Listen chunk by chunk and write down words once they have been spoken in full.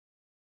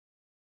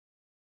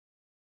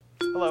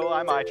Hello,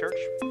 I'm iChurch.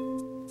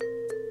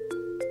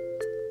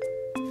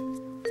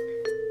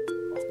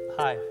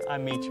 Hi,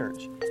 I'm Me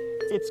Church.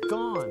 It's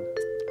gone.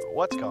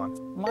 What's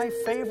gone? My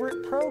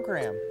favorite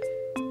program.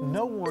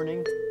 No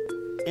warning.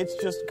 It's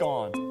just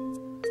gone.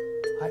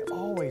 I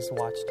always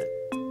watched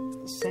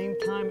it. Same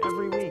time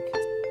every week.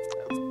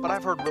 But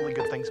I've heard really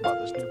good things about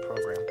this new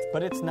program.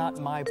 But it's not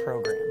my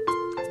program.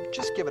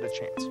 Just give it a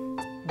chance.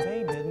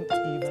 They didn't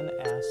even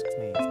ask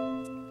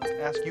me.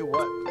 Ask you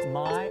what?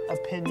 My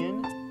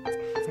opinion?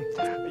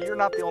 You're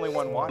not the only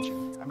one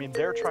watching. I mean,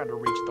 they're trying to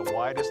reach the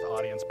widest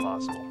audience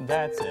possible.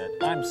 That's it.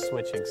 I'm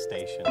switching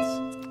stations.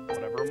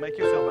 Whatever will make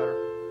you feel better.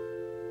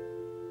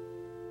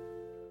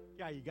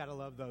 Yeah, you got to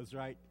love those,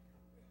 right?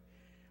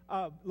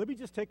 Let me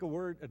just take a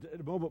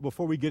moment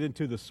before we get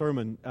into the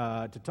sermon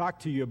to talk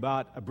to you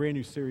about a brand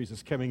new series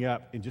that's coming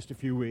up in just a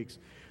few weeks.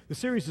 The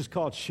series is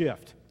called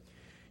Shift.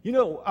 You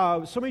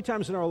know, so many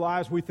times in our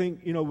lives we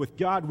think, with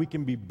God we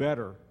can be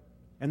better.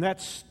 And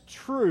that's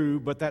true,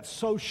 but that's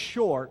so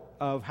short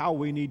of how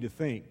we need to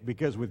think.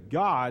 Because with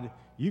God,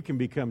 you can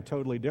become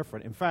totally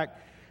different. In fact,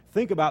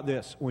 think about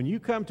this. When you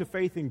come to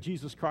faith in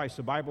Jesus Christ,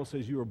 the Bible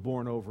says you are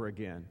born over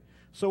again.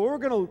 So what we're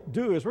going to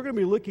do is we're going to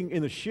be looking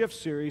in the Shift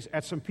series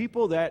at some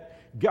people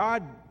that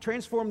God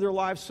transformed their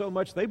lives so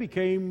much they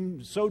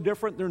became so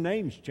different their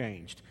names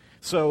changed.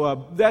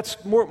 So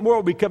that's more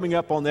will be coming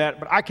up on that.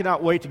 But I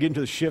cannot wait to get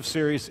into the Shift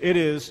series. It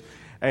is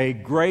a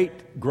great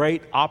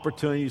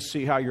opportunity to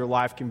see how your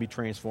life can be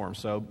transformed.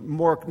 So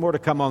more to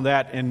come on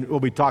that, and we'll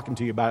be talking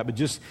to you about it. But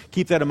just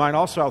keep that in mind.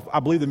 Also,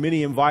 I believe the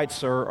mini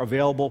invites are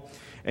available,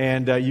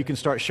 and you can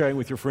start sharing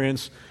with your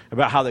friends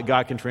about how that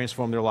God can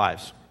transform their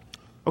lives.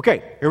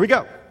 Okay, here we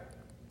go.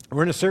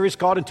 We're in a series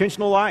called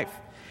Intentional Life,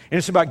 and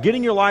it's about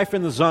getting your life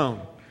in the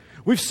zone.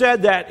 We've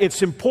said that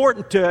it's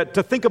important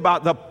to think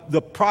about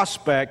the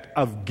prospect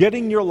of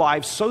getting your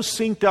life so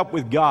synced up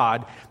with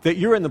God that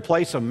you're in the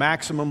place of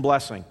maximum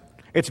blessing.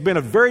 It's been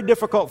a very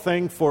difficult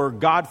thing for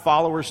God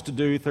followers to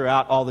do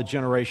throughout all the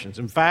generations.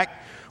 In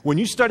fact, when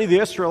you study the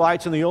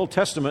Israelites in the Old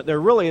Testament, there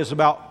really is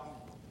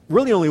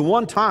really only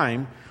one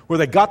time where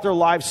they got their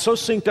lives so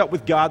synced up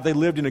with God they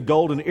lived in a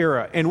golden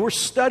era. And we're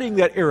studying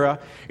that era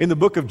in the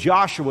book of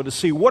Joshua to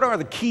see what are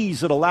the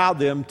keys that allowed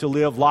them to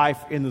live life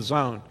in the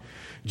zone.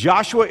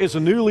 Joshua is a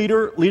new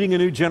leader leading a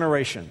new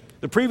generation.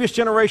 The previous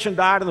generation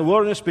died in the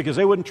wilderness because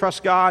they wouldn't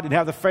trust God and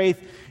have the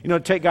faith, to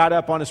take God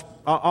up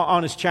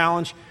on his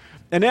challenge.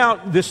 And now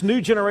this new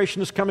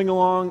generation is coming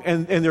along,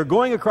 and they're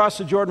going across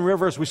the Jordan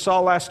River, as we saw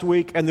last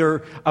week, and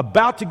they're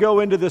about to go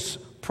into this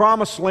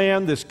promised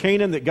land, this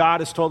Canaan that God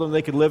has told them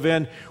they could live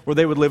in, where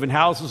they would live in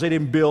houses they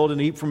didn't build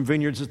and eat from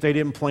vineyards that they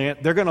didn't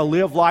plant. They're going to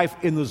live life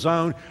in the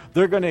zone.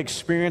 They're going to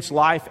experience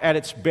life at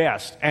its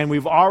best. And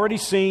we've already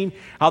seen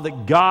how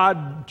that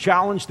God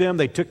challenged them.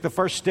 They took the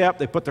first step.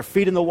 They put their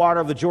feet in the water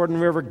of the Jordan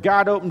River.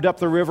 God opened up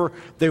the river.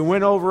 They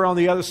went over on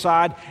the other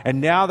side, and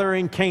now they're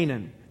in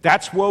Canaan.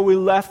 That's where we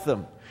left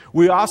them.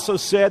 We also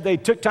said they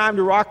took time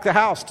to rock the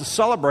house, to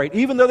celebrate,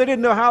 even though they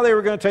didn't know how they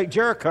were going to take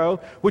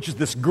Jericho, which is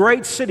this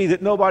great city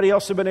that nobody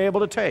else had been able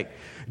to take.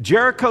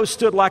 Jericho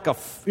stood like a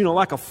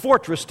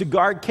fortress to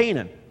guard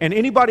Canaan. And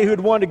anybody who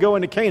had wanted to go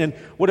into Canaan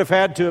would have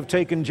had to have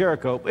taken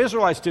Jericho.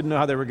 Israelites didn't know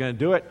how they were going to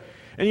do it.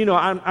 And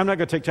I'm not going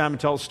to take time to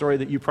tell a story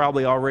that you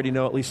probably already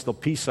know at least the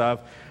piece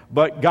of.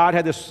 But God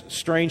had this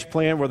strange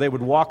plan where they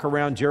would walk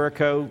around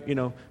Jericho,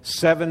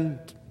 7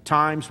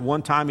 times,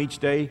 1 time each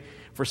day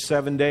for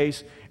 7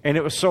 days. And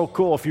it was so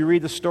cool. If you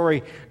read the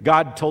story,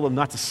 God told them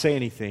not to say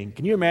anything.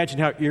 Can you imagine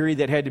how eerie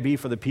that had to be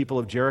for the people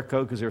of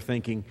Jericho? Because they're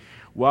thinking,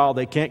 well,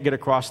 they can't get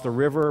across the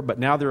river, but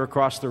now they're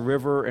across the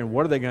river, and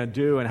what are they going to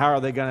do, and how are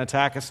they going to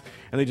attack us?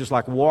 And they just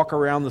walk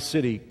around the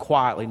city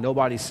quietly.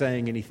 Nobody's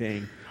saying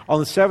anything.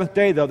 On the 7th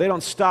day, though, they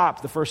don't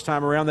stop the first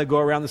time around. They go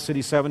around the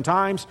city 7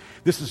 times.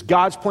 This is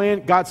God's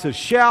plan. God says,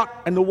 shout,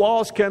 and the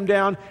walls come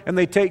down, and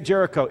they take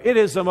Jericho. It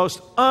is the most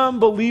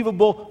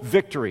unbelievable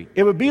victory.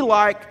 It would be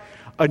like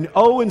an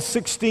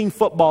 0-16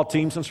 football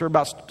team, since we're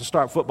about to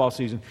start football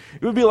season.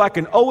 It would be like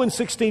an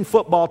 0-16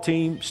 football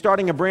team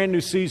starting a brand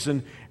new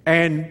season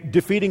and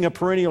defeating a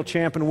perennial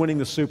champ and winning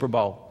the Super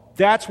Bowl.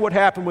 That's what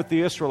happened with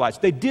the Israelites.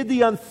 They did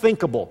the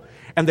unthinkable,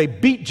 and they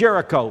beat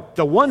Jericho.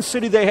 The one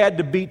city they had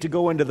to beat to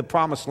go into the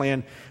promised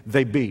land,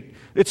 they beat.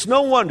 It's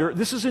no wonder.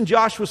 This is in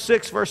Joshua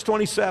 6, verse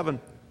 27.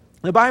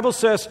 The Bible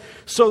says,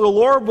 so the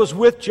Lord was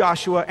with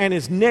Joshua, and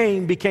his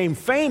name became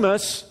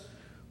famous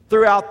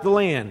throughout the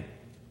land.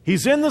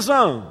 He's in the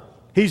zone.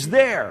 He's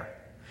there.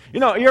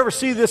 You ever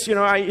see this,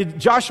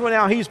 Joshua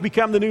now, he's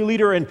become the new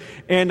leader, and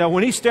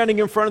when he's standing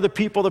in front of the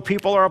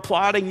people are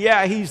applauding.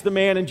 Yeah, he's the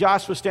man, and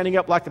Joshua's standing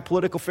up like the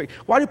political figure.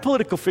 Why do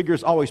political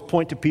figures always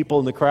point to people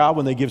in the crowd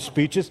when they give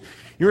speeches?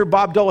 You remember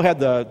Bob Dole had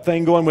the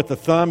thing going with the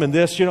thumb and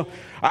this,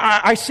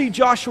 I see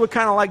Joshua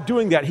kind of like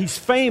doing that. He's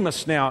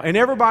famous now, and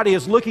everybody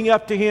is looking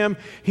up to him.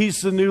 He's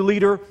the new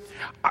leader.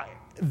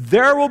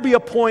 There will be a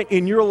point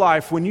in your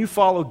life when you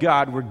follow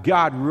God where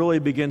God really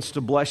begins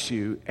to bless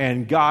you,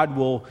 and God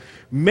will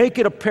make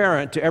it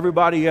apparent to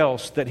everybody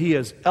else that He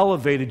has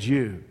elevated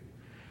you.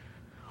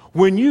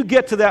 When you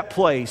get to that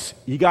place,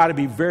 you got to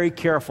be very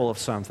careful of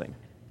something.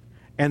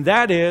 And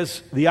that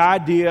is the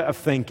idea of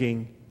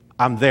thinking,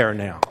 I'm there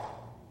now.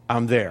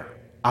 I'm there.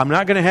 I'm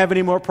not going to have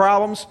any more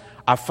problems.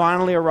 I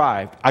finally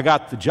arrived. I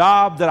got the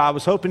job that I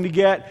was hoping to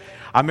get.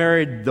 I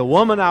married the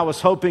woman I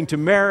was hoping to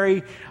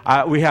marry.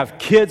 We have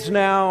kids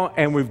now,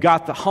 and we've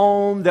got the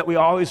home that we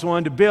always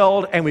wanted to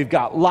build, and we've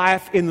got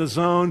life in the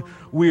zone.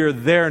 We are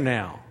there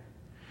now.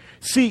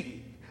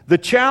 See, the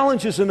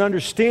challenge is in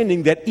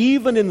understanding that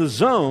even in the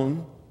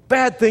zone,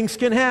 bad things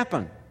can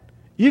happen.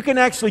 You can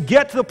actually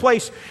get to the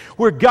place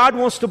where God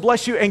wants to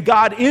bless you, and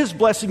God is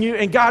blessing you,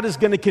 and God is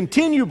going to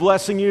continue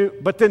blessing you,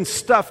 but then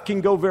stuff can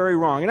go very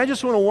wrong. And I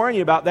just want to warn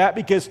you about that,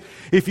 because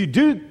if you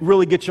do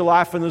really get your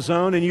life in the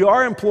zone and you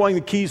are employing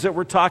the keys that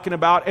we're talking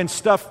about, and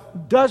stuff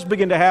does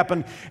begin to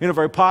happen in a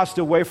very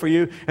positive way for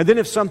you, and then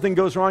if something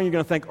goes wrong, you're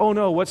going to think, oh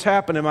no, what's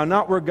happened? Am I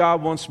not where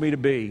God wants me to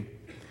be?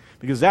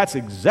 Because that's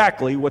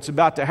exactly what's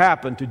about to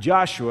happen to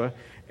Joshua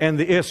and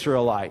the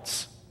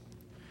Israelites.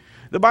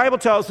 The Bible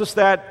tells us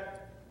that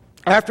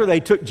after they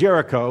took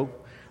Jericho,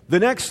 the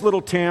next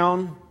little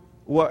town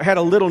had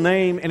a little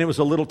name, and it was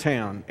a little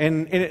town.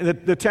 And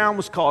the town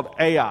was called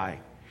Ai.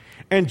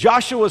 And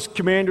Joshua's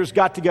commanders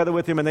got together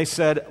with him, and they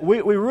said,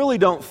 we really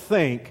don't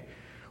think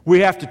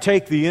we have to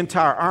take the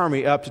entire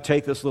army up to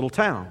take this little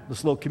town,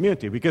 this little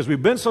community, because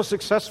we've been so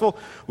successful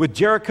with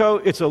Jericho.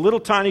 It's a little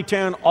tiny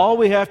town. All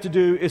we have to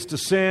do is to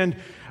send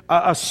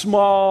a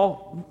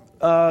small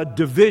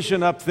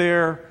division up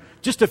there,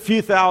 just a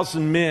few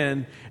thousand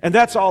men, and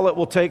that's all it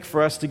will take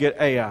for us to get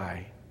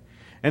Ai.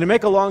 And to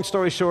make a long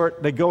story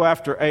short, they go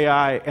after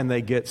Ai, and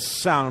they get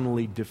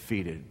soundly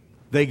defeated.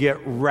 They get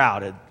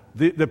routed.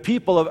 The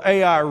people of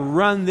Ai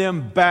run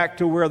them back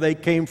to where they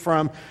came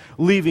from,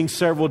 leaving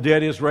several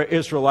dead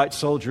Israelite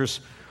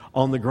soldiers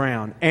on the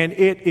ground. And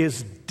it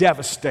is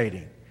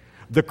devastating.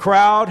 The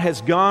crowd has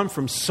gone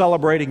from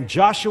celebrating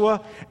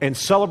Joshua and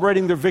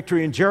celebrating their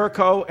victory in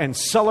Jericho and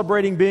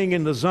celebrating being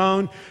in the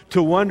zone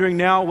to wondering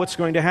now what's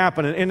going to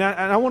happen. And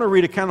I want to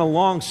read a kind of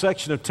long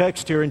section of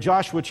text here in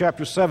Joshua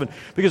chapter 7,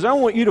 because I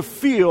want you to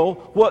feel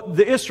what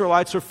the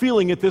Israelites are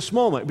feeling at this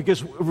moment.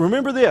 Because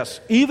remember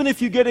this, even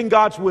if you get in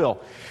God's will,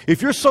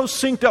 if you're so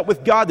synced up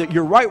with God that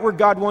you're right where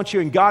God wants you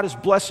and God is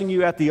blessing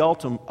you at the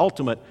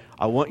ultimate,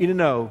 I want you to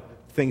know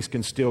things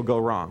can still go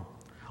wrong.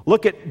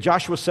 Look at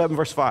Joshua 7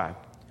 verse 5.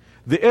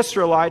 The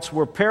Israelites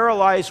were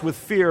paralyzed with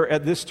fear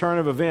at this turn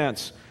of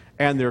events,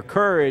 and their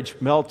courage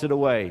melted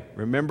away.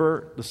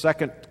 Remember the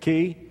second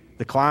key,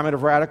 the climate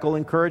of radical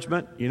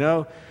encouragement? You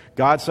know,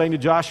 God saying to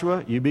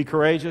Joshua, you be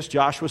courageous.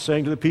 Joshua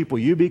saying to the people,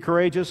 you be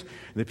courageous.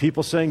 And the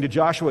people saying to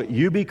Joshua,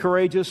 you be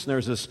courageous. And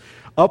there's this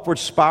upward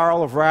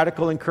spiral of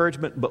radical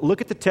encouragement. But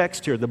look at the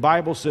text here. The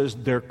Bible says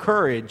their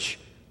courage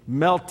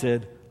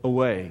melted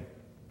away.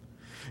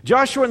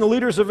 Joshua and the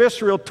leaders of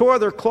Israel tore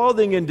their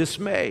clothing in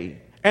dismay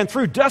and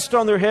threw dust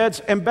on their heads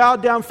and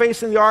bowed down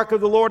facing the ark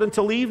of the Lord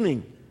until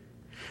evening.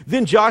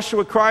 Then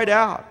Joshua cried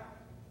out,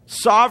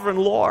 Sovereign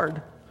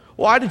Lord,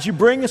 why did you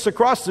bring us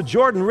across the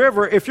Jordan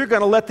River if you're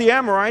going to let the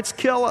Amorites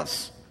kill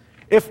us?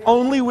 If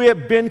only we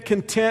had been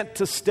content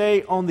to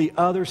stay on the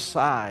other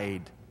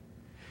side.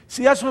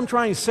 See, that's what I'm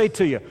trying to say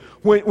to you.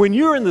 When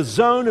you're in the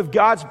zone of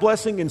God's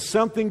blessing and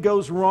something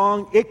goes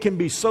wrong, it can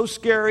be so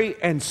scary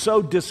and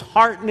so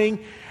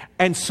disheartening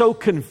and so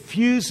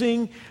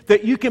confusing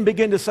that you can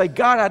begin to say,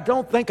 God, I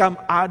don't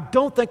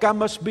think I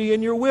must be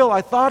in your will.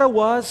 I thought I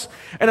was,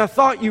 and I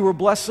thought you were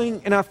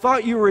blessing, and I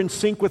thought you were in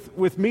sync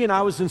with me, and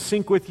I was in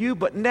sync with you,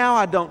 but now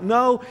I don't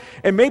know,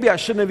 and maybe I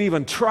shouldn't have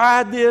even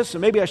tried this,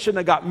 and maybe I shouldn't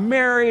have got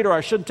married, or I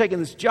shouldn't have taken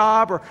this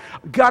job, or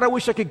God, I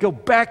wish I could go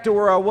back to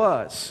where I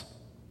was.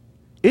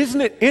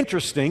 Isn't it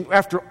interesting,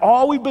 after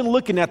all we've been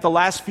looking at the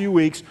last few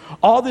weeks,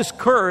 all this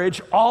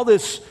courage, all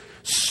this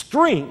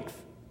strength,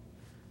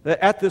 that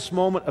at this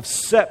moment of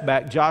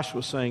setback, Joshua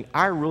was saying,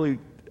 I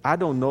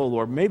don't know,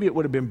 Lord. Maybe it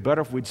would have been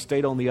better if we'd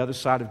stayed on the other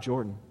side of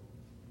Jordan.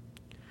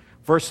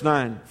 Verse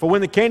 9, for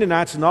when the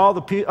Canaanites and all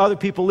the other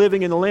people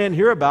living in the land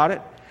hear about it,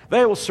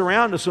 they will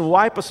surround us and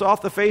wipe us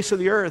off the face of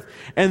the earth.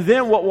 And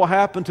then what will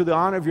happen to the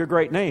honor of your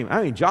great name?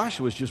 I mean,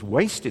 Joshua's just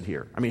wasted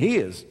here. I mean, he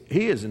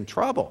is in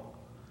trouble.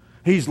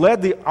 He's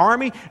led the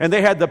army, and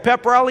they had the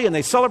pep rally, and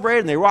they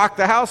celebrated, and they rocked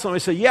the house, and they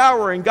said, yeah,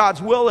 we're in God's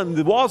will, and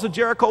the walls of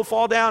Jericho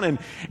fall down, and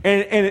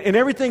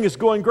everything is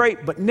going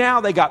great. But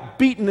now they got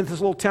beaten in this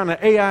little town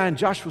of Ai, and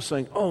Joshua's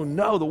saying, oh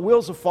no, the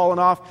wheels have fallen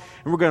off,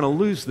 and we're going to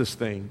lose this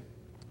thing.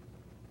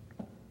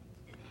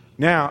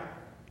 Now,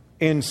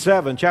 in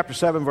chapter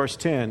 7, verse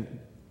 10,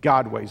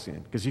 God weighs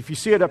in. Because if you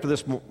see it up to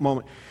this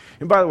moment,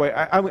 and by the way,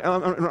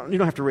 you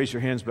don't have to raise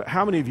your hands, but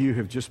how many of you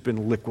have just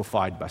been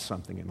liquefied by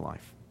something in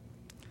life?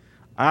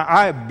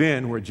 I have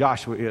been where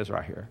Joshua is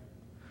right here.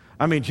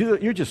 I mean,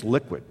 you're just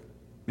liquid.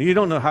 You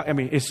don't know how, I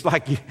mean, it's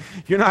like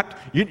you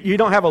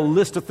don't have a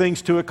list of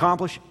things to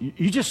accomplish.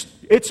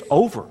 It's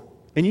over.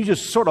 And you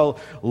just sort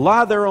of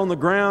lie there on the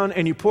ground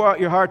and you pour out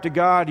your heart to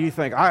God. And you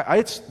think,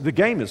 the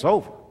game is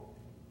over.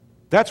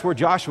 That's where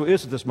Joshua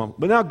is at this moment.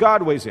 But now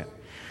God weighs in.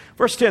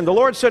 Verse 10, the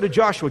Lord said to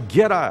Joshua,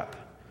 get up.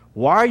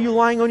 Why are you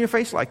lying on your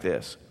face like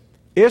this?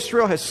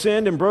 Israel has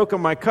sinned and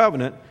broken my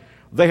covenant.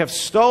 They have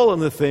stolen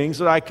the things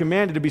that I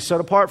commanded to be set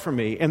apart for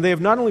me. And they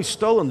have not only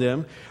stolen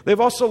them, they've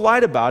also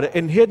lied about it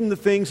and hidden the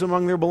things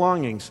among their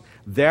belongings.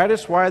 That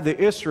is why the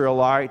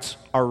Israelites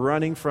are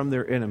running from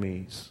their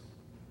enemies.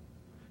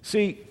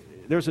 See,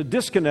 there's a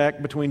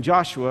disconnect between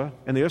Joshua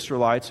and the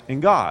Israelites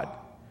and God.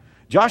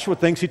 Joshua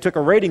thinks he took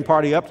a raiding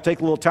party up to take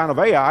the little town of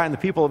Ai, and the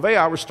people of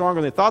Ai were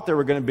stronger than they thought they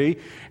were going to be,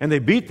 and they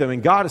beat them.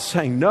 And God is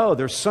saying, no,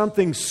 there's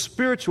something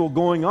spiritual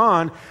going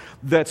on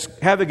that's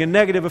having a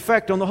negative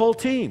effect on the whole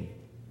team.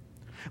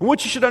 And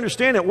what you should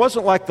understand, it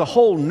wasn't like the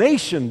whole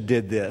nation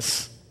did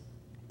this.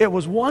 It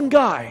was one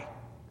guy.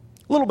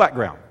 A little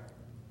background.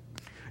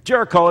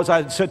 Jericho, as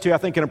I said to you, I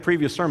think in a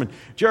previous sermon,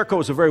 Jericho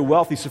was a very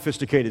wealthy,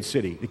 sophisticated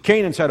city. The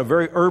Canaanites had a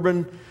very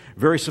urban,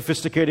 very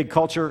sophisticated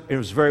culture, and it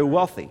was very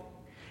wealthy.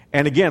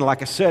 And again,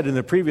 like I said in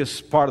the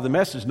previous part of the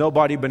message,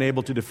 nobody had been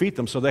able to defeat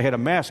them, so they had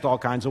amassed all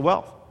kinds of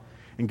wealth.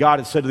 And God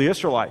had said to the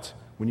Israelites,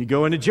 when you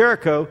go into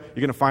Jericho, you're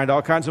going to find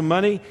all kinds of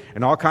money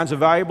and all kinds of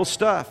valuable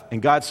stuff.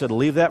 And God said,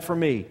 leave that for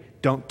me.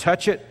 Don't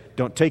touch it.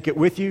 Don't take it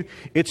with you.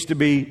 It's to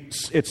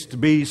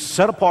be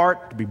set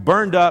apart, to be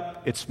burned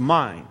up. It's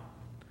mine.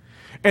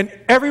 And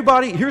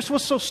everybody, here's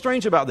what's so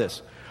strange about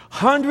this.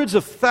 Hundreds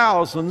of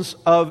thousands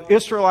of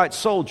Israelite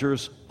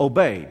soldiers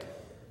obeyed.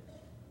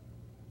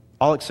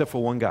 All except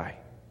for one guy.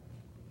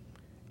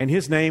 And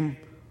his name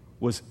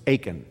was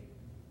Achan.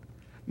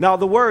 Now,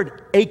 the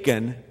word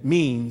Achan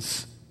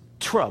means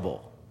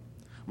trouble.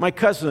 My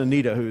cousin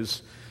Anita,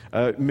 who's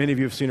many of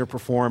you have seen her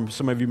perform.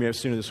 Some of you may have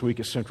seen her this week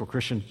at Central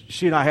Christian.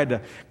 She and I had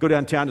to go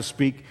downtown to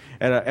speak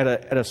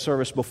at a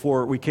service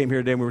before we came here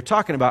today. And we were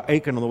talking about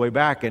Achan on the way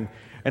back. And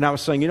I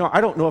was saying,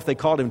 I don't know if they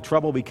called him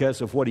trouble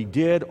because of what he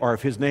did or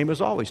if his name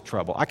was always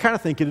trouble. I kind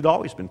of think it had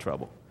always been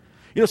trouble.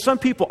 Some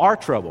people are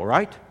trouble,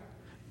 right?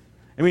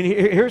 I mean,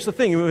 here's the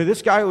thing.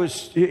 This guy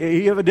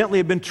he evidently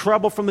had been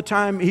trouble from the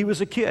time he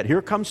was a kid.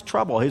 Here comes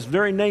trouble. His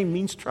very name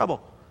means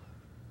trouble.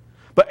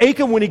 But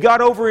Achan, when he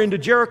got over into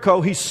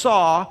Jericho, he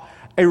saw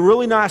a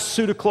really nice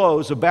suit of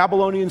clothes, a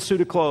Babylonian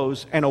suit of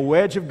clothes, and a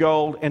wedge of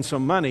gold and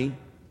some money.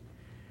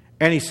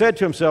 And he said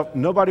to himself,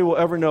 nobody will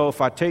ever know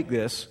if I take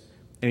this.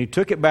 And he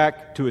took it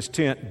back to his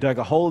tent, dug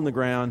a hole in the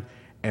ground,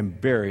 and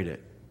buried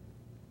it.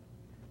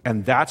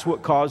 And that's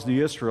what caused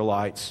the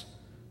Israelites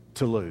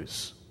to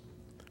lose.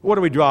 What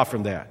do we draw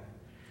from that?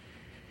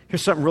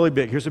 Here's something really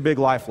big. Here's a big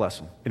life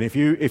lesson. And if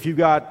you've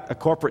got a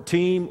corporate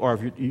team, or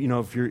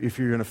if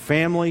you're in a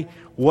family,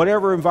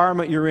 whatever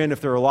environment you're in, if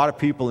there are a lot of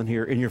people in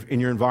here in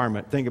your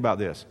environment, think about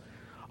this.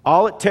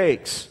 All it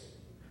takes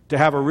to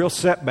have a real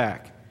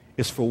setback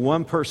is for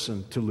one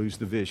person to lose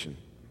the vision.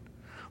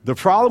 The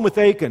problem with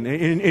Achan,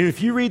 and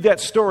if you read that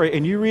story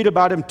and you read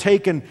about him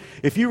taking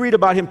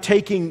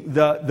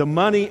the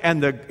money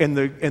and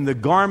the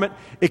garment,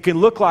 it can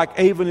look like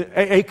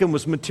Achan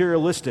was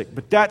materialistic,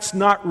 but that's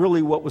not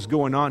really what was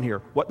going on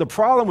here. What the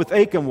problem with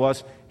Achan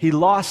was, he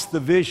lost the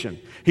vision.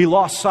 He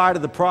lost sight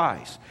of the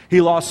prize.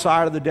 He lost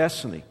sight of the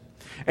destiny.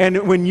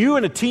 And when you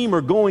and a team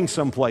are going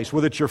someplace,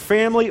 whether it's your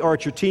family or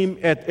it's your team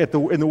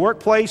in the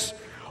workplace,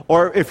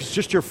 or if it's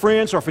just your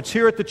friends, or if it's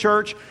here at the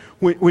church,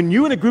 when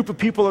you and a group of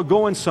people are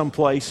going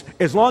someplace,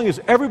 as long as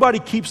everybody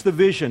keeps the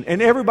vision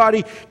and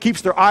everybody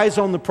keeps their eyes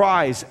on the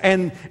prize,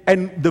 and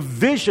the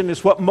vision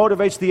is what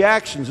motivates the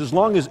actions, as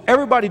long as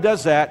everybody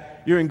does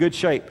that, you're in good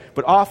shape.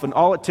 But often,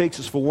 all it takes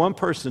is for one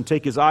person to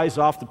take his eyes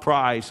off the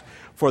prize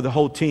for the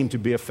whole team to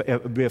be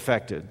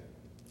affected.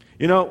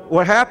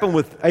 What happened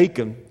with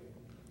Achan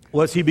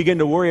was he began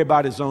to worry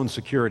about his own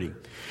security.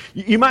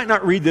 You might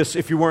not read this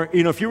if you weren't,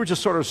 if you were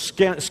just sort of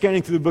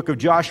scanning through the book of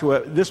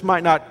Joshua, this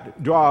might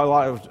not draw a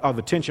lot of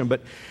attention,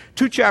 but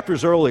 2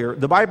 chapters earlier,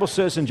 the Bible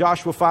says in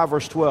Joshua 5,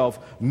 verse 12,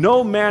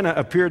 no manna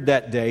appeared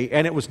that day,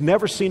 and it was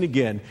never seen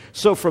again.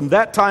 So from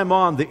that time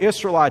on, the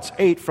Israelites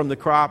ate from the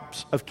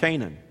crops of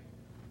Canaan.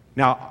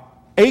 Now,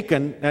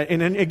 Achan,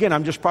 and again,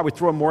 I'm just probably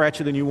throwing more at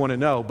you than you want to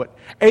know, but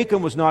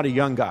Achan was not a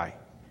young guy.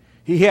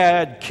 He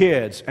had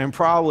kids and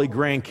probably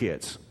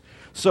grandkids.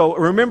 So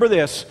remember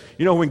this,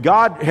 when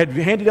God had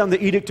handed down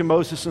the edict to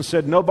Moses and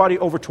said, nobody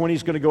over 20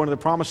 is going to go into the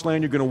promised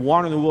land, you're going to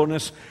wander in the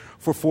wilderness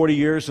for 40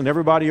 years, and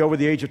everybody over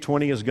the age of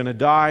 20 is going to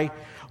die.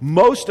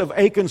 Most of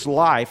Achan's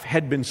life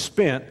had been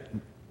spent,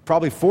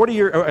 probably 40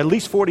 years, or at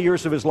least 40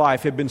 years of his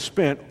life had been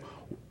spent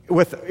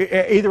with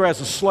either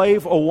as a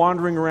slave or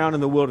wandering around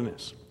in the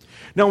wilderness.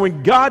 Now,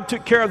 when God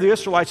took care of the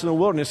Israelites in the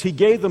wilderness, He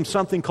gave them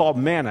something called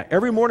manna.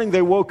 Every morning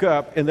they woke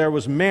up and there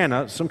was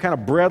manna, some kind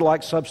of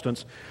bread-like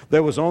substance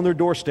that was on their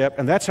doorstep,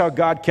 and that's how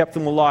God kept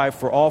them alive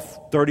for all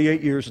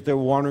 38 years that they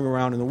were wandering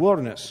around in the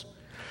wilderness.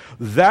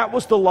 That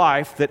was the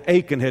life that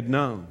Achan had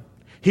known.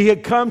 He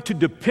had come to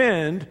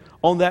depend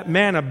on that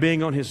manna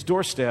being on his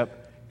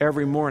doorstep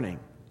every morning.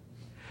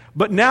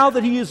 But now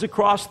that he is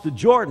across the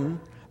Jordan,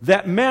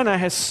 that manna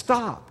has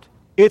stopped.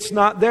 It's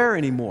not there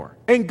anymore.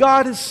 And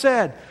God has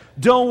said,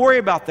 don't worry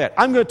about that.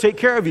 I'm going to take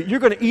care of you. You're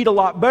going to eat a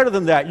lot better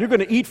than that. You're going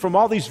to eat from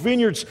all these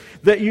vineyards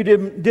that you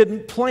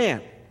didn't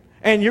plant.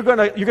 And you're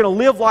going to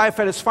live life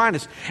at its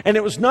finest. And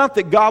it was not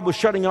that God was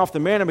shutting off the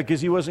manna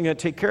because He wasn't going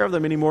to take care of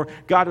them anymore.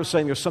 God was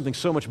saying there's something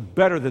so much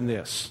better than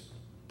this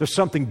There's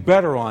something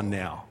better on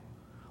now,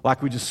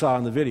 like we just saw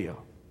in the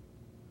video.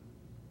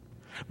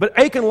 But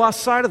Achan lost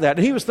sight of that,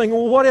 and he was thinking,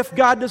 well, what if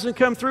God doesn't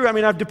come through? I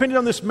mean, I've depended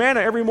on this manna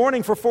every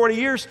morning for 40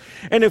 years,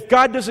 and if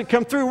God doesn't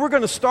come through, we're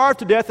going to starve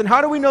to death, and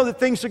how do we know that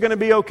things are going to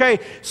be okay?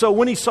 So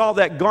when he saw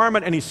that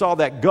garment and he saw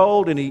that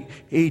gold, and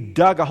he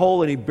dug a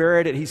hole and he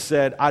buried it, he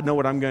said, I know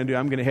what I'm going to do.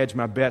 I'm going to hedge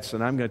my bets,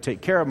 and I'm going to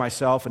take care of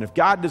myself, and if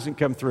God doesn't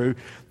come through,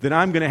 then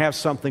I'm going to have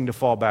something to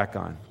fall back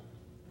on.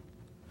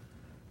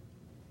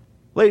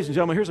 Ladies and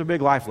gentlemen, here's a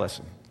big life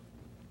lesson.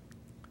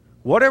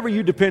 Whatever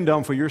you depend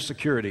on for your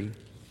security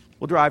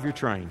will drive your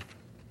train.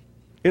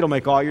 It'll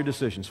make all your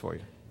decisions for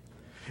you.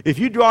 If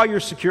you draw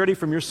your security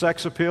from your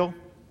sex appeal,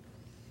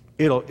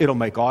 it'll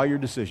make all your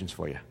decisions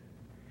for you.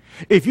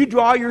 If you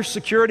draw your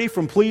security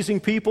from pleasing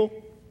people,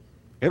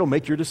 it'll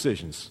make your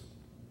decisions.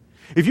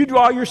 If you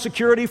draw your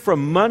security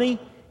from money,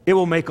 it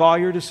will make all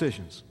your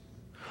decisions.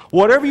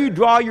 Whatever you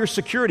draw your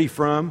security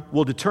from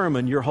will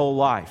determine your whole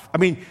life. I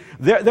mean,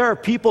 there are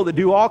people that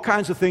do all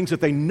kinds of things that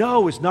they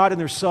know is not in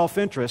their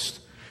self-interest,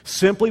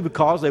 simply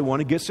because they want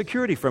to get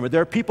security from it.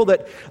 There are people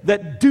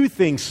that do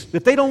things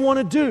that they don't want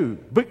to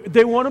do, but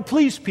they want to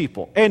please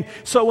people. And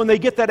so when they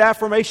get that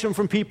affirmation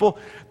from people,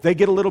 they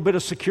get a little bit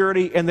of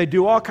security, and they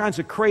do all kinds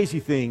of crazy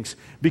things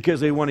because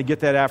they want to get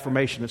that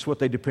affirmation. It's what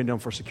they depend on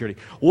for security.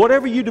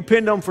 Whatever you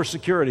depend on for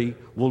security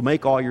will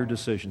make all your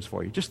decisions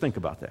for you. Just think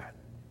about that.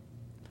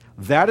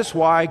 That is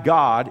why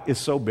God is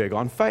so big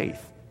on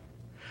faith.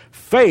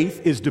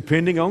 Faith is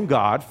depending on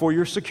God for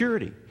your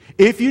security.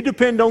 If you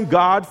depend on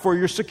God for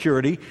your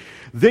security,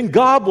 then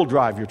God will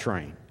drive your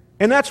train.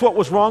 And that's what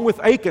was wrong with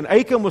Achan.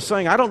 Achan was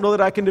saying, I don't know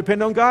that I can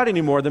depend on God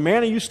anymore. The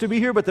manna used to be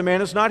here, but the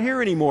manna's not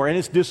here anymore, and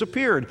it's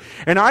disappeared.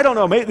 And I don't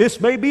know,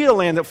 this may be a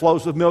land that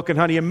flows with milk and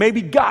honey, and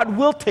maybe God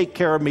will take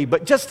care of me,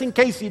 but just in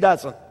case he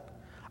doesn't,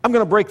 I'm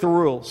going to break the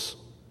rules.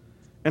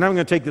 And I'm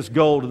going to take this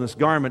gold and this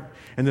garment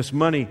and this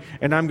money,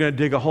 and I'm going to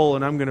dig a hole,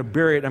 and I'm going to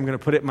bury it, I'm going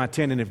to put it in my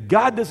tent, and if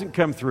God doesn't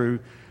come through,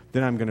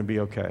 then I'm going to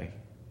be okay.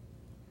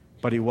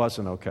 But he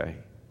wasn't okay.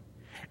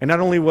 And not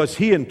only was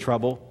he in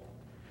trouble,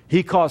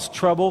 he caused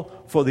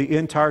trouble for the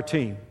entire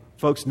team.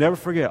 Folks, never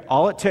forget,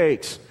 all it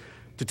takes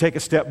to take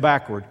a step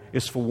backward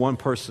is for one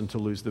person to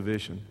lose the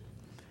vision.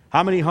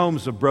 How many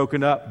homes have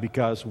broken up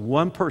because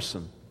one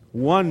person,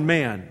 one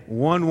man,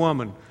 one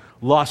woman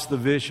lost the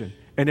vision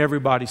and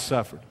everybody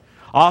suffered?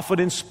 Often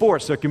in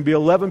sports, there can be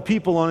 11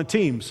 people on a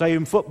team, say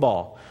in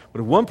football.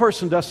 But if one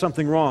person does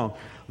something wrong,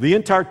 the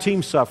entire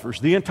team suffers.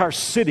 The entire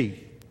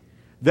city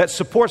that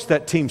supports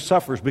that team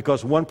suffers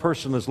because one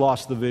person has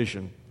lost the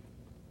vision.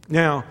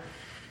 Now,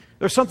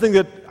 there's something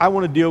that I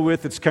want to deal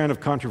with that's kind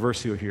of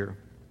controversial here.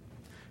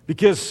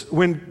 Because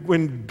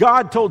when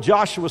God told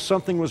Joshua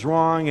something was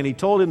wrong, and he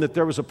told him that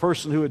there was a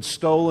person who had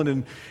stolen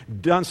and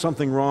done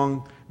something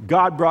wrong,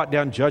 God brought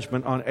down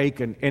judgment on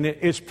Achan, and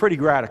it's pretty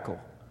radical.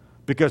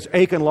 Because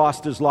Achan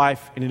lost his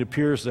life, and it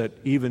appears that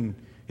even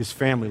his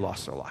family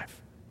lost their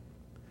life.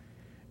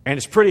 And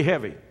it's pretty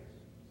heavy.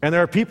 And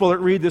there are people that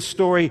read this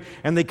story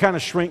and they kind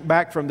of shrink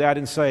back from that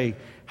and say,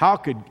 how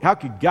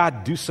could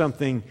God do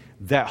something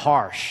that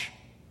harsh?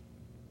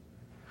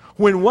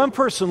 When one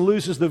person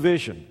loses the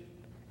vision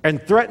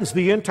and threatens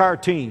the entire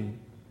team,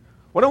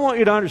 what I want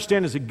you to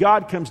understand is that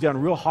God comes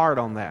down real hard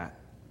on that.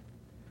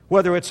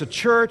 Whether it's a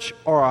church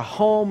or a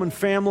home and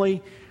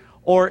family,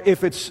 or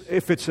if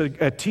it's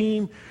a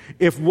team,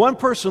 if one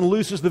person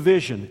loses the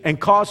vision and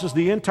causes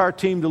the entire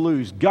team to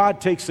lose,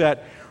 God takes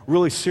that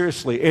really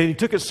seriously. And he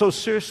took it so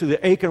seriously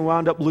that Achan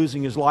wound up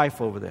losing his life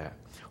over that.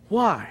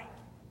 Why?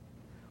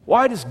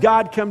 Why does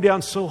God come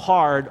down so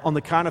hard on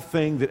the kind of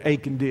thing that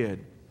Achan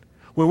did?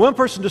 When one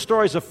person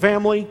destroys a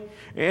family,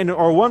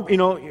 or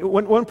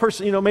one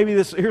person, maybe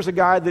here's a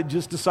guy that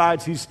just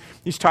decides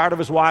he's tired of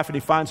his wife, and he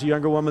finds a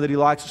younger woman that he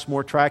likes that's more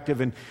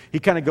attractive, and he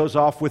kind of goes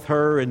off with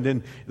her, and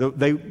then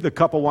the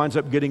couple winds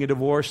up getting a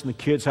divorce, and the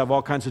kids have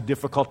all kinds of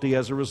difficulty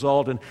as a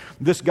result. And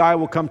this guy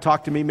will come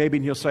talk to me maybe,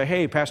 and he'll say,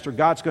 hey, Pastor,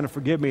 God's going to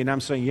forgive me. And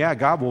I'm saying, yeah,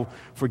 God will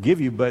forgive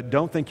you, but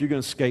don't think you're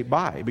going to skate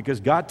by, because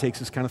God takes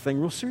this kind of thing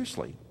real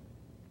seriously.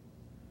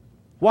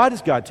 Why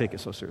does God take it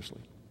so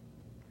seriously?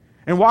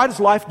 And why does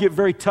life get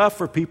very tough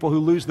for people who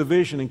lose the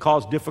vision and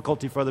cause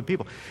difficulty for other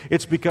people?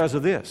 It's because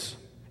of this.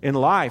 In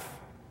life,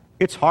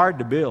 it's hard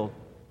to build.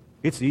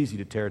 It's easy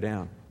to tear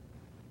down.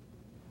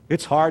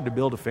 It's hard to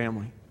build a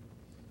family.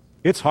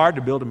 It's hard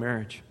to build a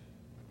marriage.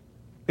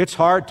 It's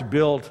hard to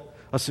build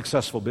a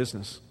successful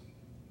business.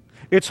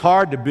 It's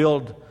hard to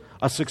build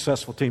a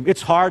successful team.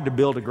 It's hard to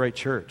build a great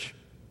church.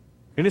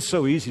 And it's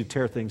so easy to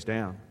tear things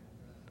down.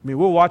 I mean,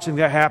 we're watching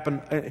that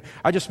happen.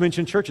 I just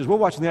mentioned churches. We're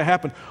watching that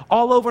happen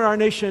all over our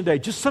nation today.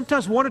 Just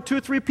sometimes one or two or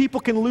three people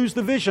can lose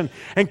the vision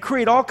and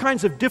create all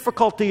kinds of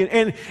difficulty.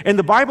 And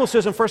the Bible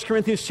says in 1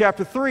 Corinthians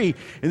chapter 3,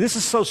 and this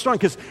is so strong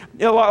because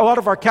a lot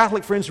of our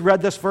Catholic friends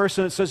read this verse,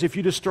 and it says, if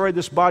you destroy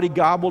this body,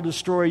 God will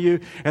destroy you.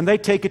 And they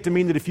take it to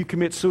mean that if you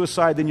commit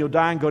suicide, then you'll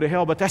die and go to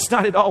hell. But that's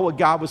not at all what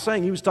God was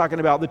saying. He was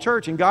talking about the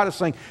church, and God is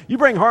saying, you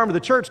bring harm to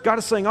the church. God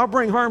is saying, I'll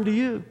bring harm to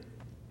you.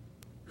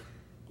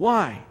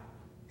 Why?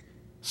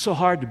 So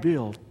hard to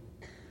build.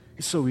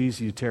 It's so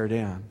easy to tear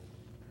down.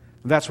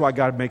 And that's why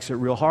God makes it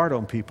real hard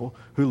on people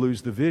who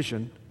lose the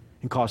vision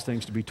and cause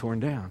things to be torn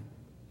down.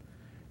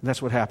 And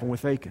that's what happened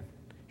with Achan.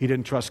 He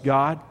didn't trust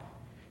God.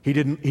 He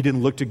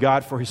didn't look to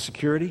God for his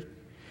security.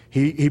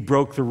 He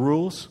broke the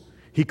rules.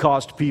 He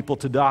caused people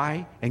to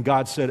die. And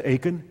God said,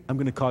 Achan, I'm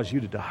going to cause you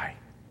to die.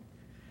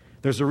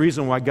 There's a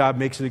reason why God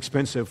makes it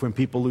expensive when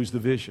people lose the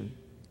vision.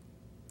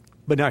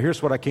 But now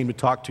here's what I came to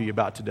talk to you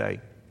about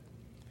today.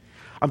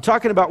 I'm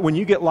talking about when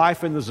you get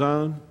life in the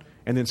zone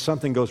and then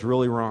something goes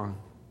really wrong.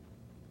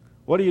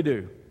 What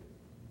do?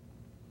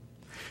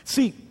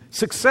 See,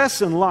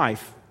 success in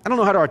life, I don't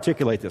know how to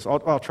articulate this.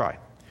 I'll try.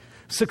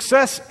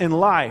 Success in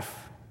life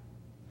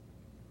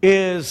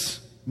is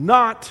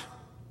not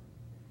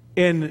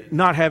in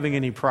not having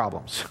any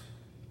problems.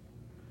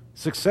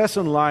 Success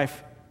in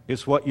life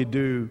is what you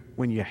do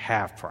when you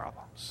have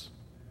problems.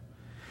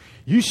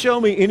 You show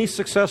me any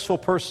successful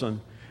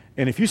person,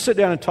 and if you sit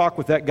down and talk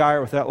with that guy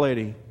or with that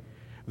lady,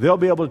 they'll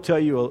be able to tell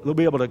you, they'll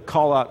be able to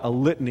call out a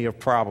litany of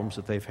problems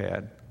that they've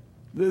had.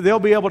 They'll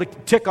be able to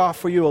tick off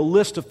for you a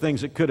list of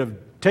things that could have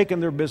taken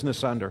their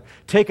business under,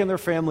 taken their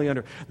family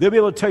under. They'll be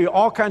able to tell you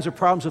all kinds of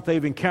problems that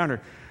they've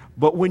encountered.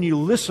 But when you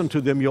listen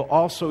to them, you'll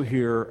also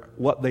hear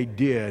what they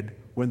did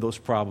when those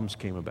problems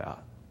came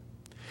about.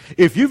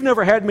 If you've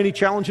never had many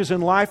challenges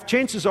in life,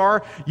 chances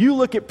are you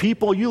look at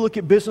people, you look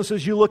at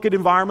businesses, you look at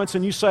environments,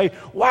 and you say,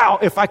 wow,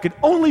 if I could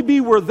only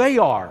be where they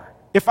are,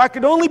 if I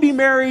could only be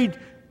married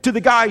to the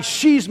guy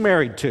she's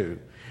married to,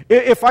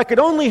 if I could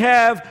only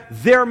have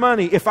their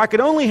money, if I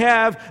could only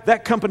have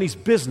that company's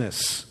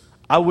business,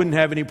 I wouldn't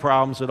have any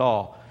problems at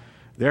all.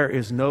 There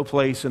is no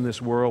place in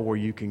this world where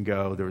you can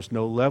go, there's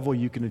no level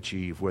you can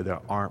achieve where there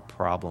aren't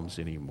problems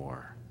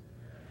anymore.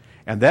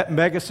 And that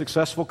mega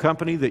successful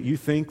company that you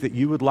think that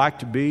you would like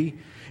to be,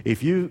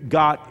 if you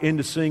got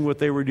into seeing what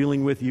they were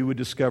dealing with, you would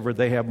discover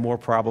they have more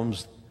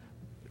problems.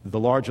 The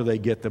larger they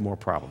get, the more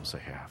problems they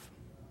have.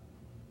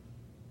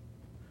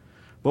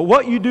 But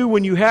what you do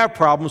when you have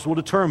problems will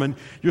determine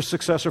your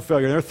success or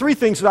failure. There are three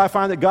things that I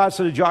find that God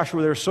said to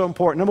Joshua that are so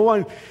important. Number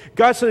one,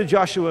 God said to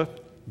Joshua,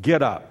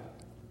 get up.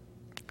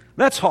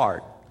 That's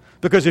hard,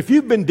 because if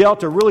you've been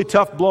dealt a really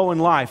tough blow in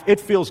life, it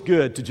feels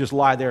good to just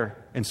lie there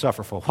and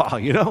suffer for a while,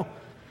 you know?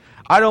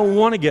 I don't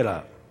want to get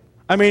up.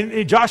 I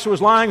mean,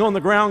 Joshua's lying on the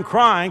ground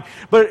crying,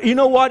 but you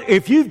know what?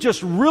 If you've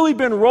just really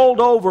been rolled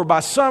over by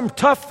some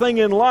tough thing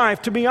in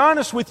life, to be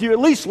honest with you, at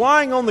least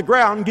lying on the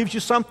ground gives you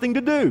something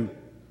to do.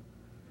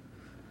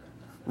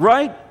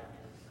 Right?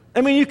 I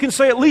mean, you can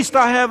say, at least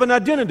I have an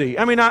identity.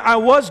 I mean, I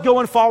was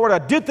going forward. I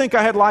did think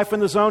I had life in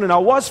the zone, and I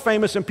was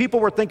famous, and people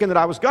were thinking that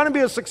I was going to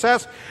be a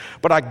success,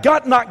 but I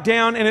got knocked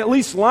down, and at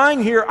least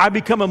lying here, I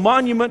become a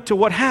monument to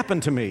what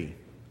happened to me.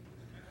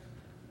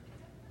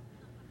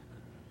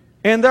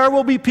 And there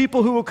will be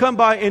people who will come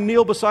by and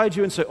kneel beside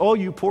you and say, oh,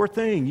 you poor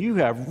thing, you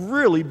have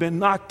really been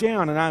knocked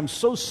down, and I'm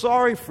so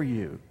sorry for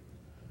you.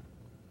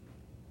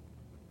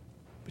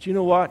 But you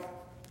know what?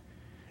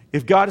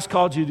 If God has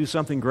called you to do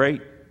something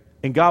great,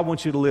 and God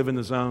wants you to live in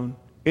the zone,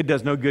 it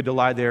does no good to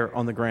lie there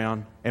on the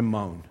ground and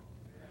moan.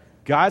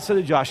 God said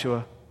to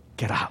Joshua,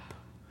 get up.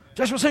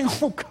 Joshua's saying,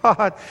 oh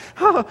God,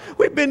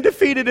 we've been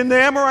defeated and the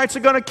Amorites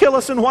are going to kill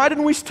us, and why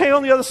didn't we stay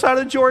on the other side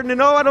of the Jordan?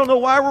 And oh, I don't know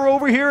why we're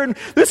over here, and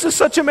this is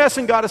such a mess.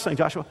 And God is saying,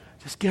 Joshua,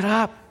 just get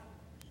up.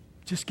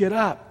 Just get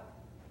up.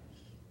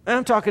 And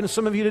I'm talking to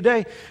some of you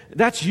today.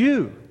 That's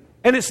you.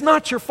 And it's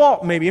not your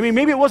fault, maybe. I mean,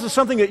 maybe it wasn't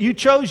something that you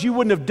chose. You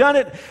wouldn't have done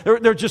it.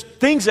 There are just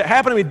things that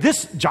happen. I mean,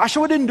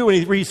 Joshua didn't do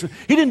any reason.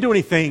 He didn't do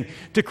anything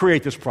to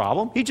create this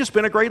problem. He'd just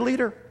been a great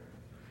leader.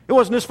 It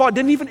wasn't his fault.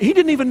 He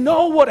didn't even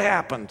know what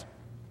happened.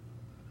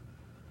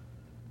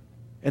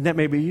 And that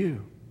may be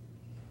you.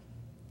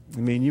 I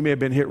mean, you may have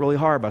been hit really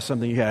hard by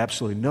something you had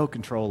absolutely no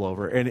control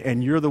over,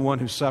 and you're the one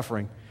who's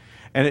suffering.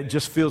 And it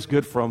just feels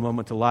good for a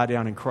moment to lie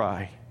down and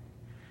cry,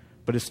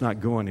 but it's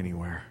not going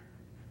anywhere.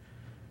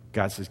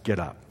 God says, get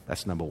up.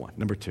 That's number one.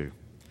 Number two,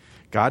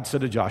 God said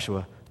to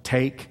Joshua,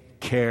 take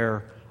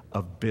care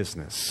of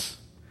business.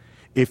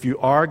 If you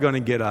are going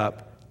to get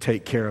up,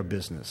 take care of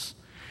business.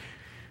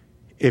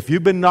 If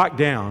you've been knocked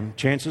down,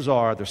 chances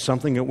are there's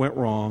something that went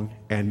wrong,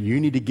 and you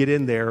need to get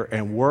in there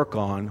and work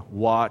on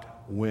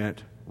what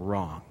went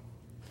wrong.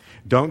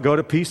 Don't go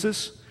to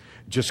pieces.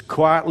 Just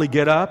quietly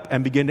get up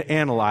and begin to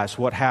analyze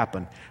what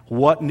happened.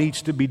 What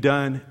needs to be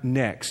done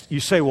next? You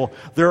say, well,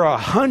 there are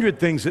 100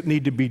 things that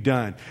need to be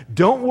done.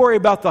 Don't worry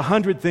about the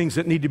 100 things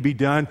that need to be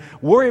done.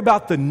 Worry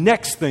about the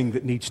next thing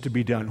that needs to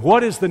be done.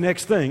 What is the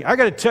next thing? I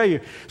got to tell you,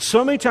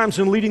 so many times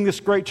in leading this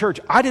great church,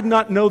 I did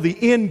not know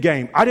the end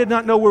game. I did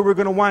not know where we were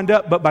going to wind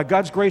up, but by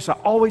God's grace, I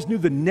always knew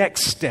the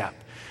next step.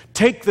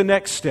 Take the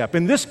next step.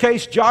 In this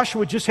case,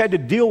 Joshua just had to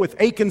deal with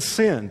Achan's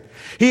sin.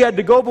 He had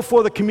to go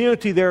before the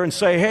community there and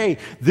say, hey,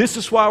 this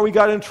is why we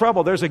got in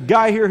trouble. There's a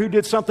guy here who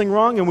did something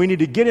wrong, and we need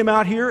to get him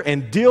out here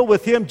and deal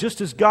with him just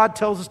as God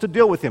tells us to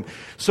deal with him.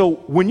 So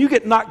when you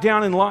get knocked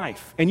down in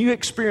life and you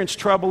experience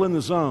trouble in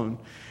the zone,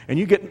 and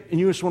you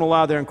just want to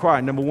lie there and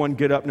cry, number one,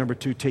 get up. Number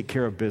two, take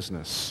care of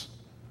business.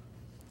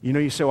 You know,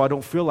 you say, well, I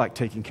don't feel like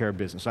taking care of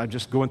business. I'm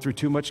just going through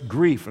too much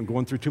grief and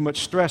going through too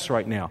much stress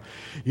right now.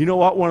 You know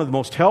what? One of the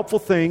most helpful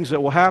things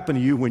that will happen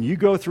to you when you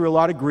go through a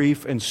lot of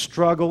grief and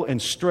struggle and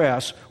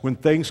stress when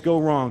things go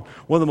wrong,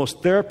 one of the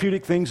most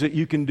therapeutic things that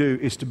you can do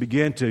is to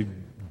begin to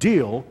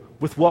deal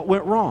with what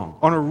went wrong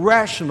on a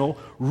rational,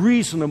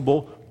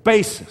 reasonable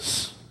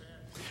basis.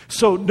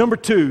 So, number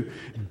 2,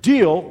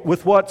 deal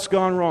with what's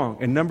gone wrong.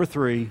 And number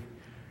 3,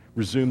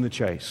 resume the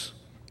chase.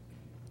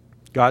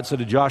 God said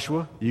to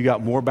Joshua, you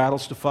got more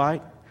battles to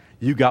fight.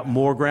 You got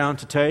more ground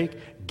to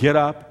take. Get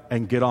up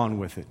and get on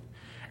with it.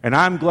 And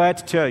I'm glad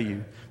to tell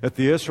you that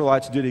the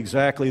Israelites did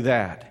exactly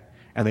that.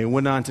 And they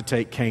went on to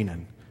take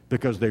Canaan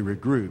because they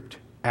regrouped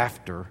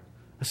after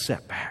a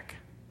setback.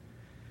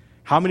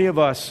 How many of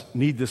us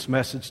need this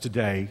message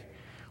today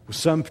with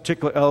some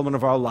particular element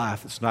of our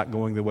life that's not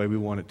going the way we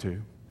want it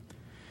to?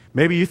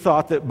 Maybe you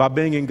thought that by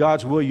being in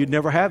God's will, you'd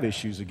never have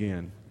issues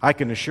again. I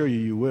can assure you,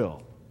 you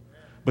will.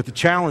 But the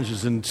challenge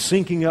is in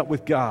syncing up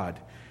with God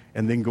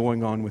and then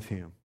going on with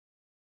Him.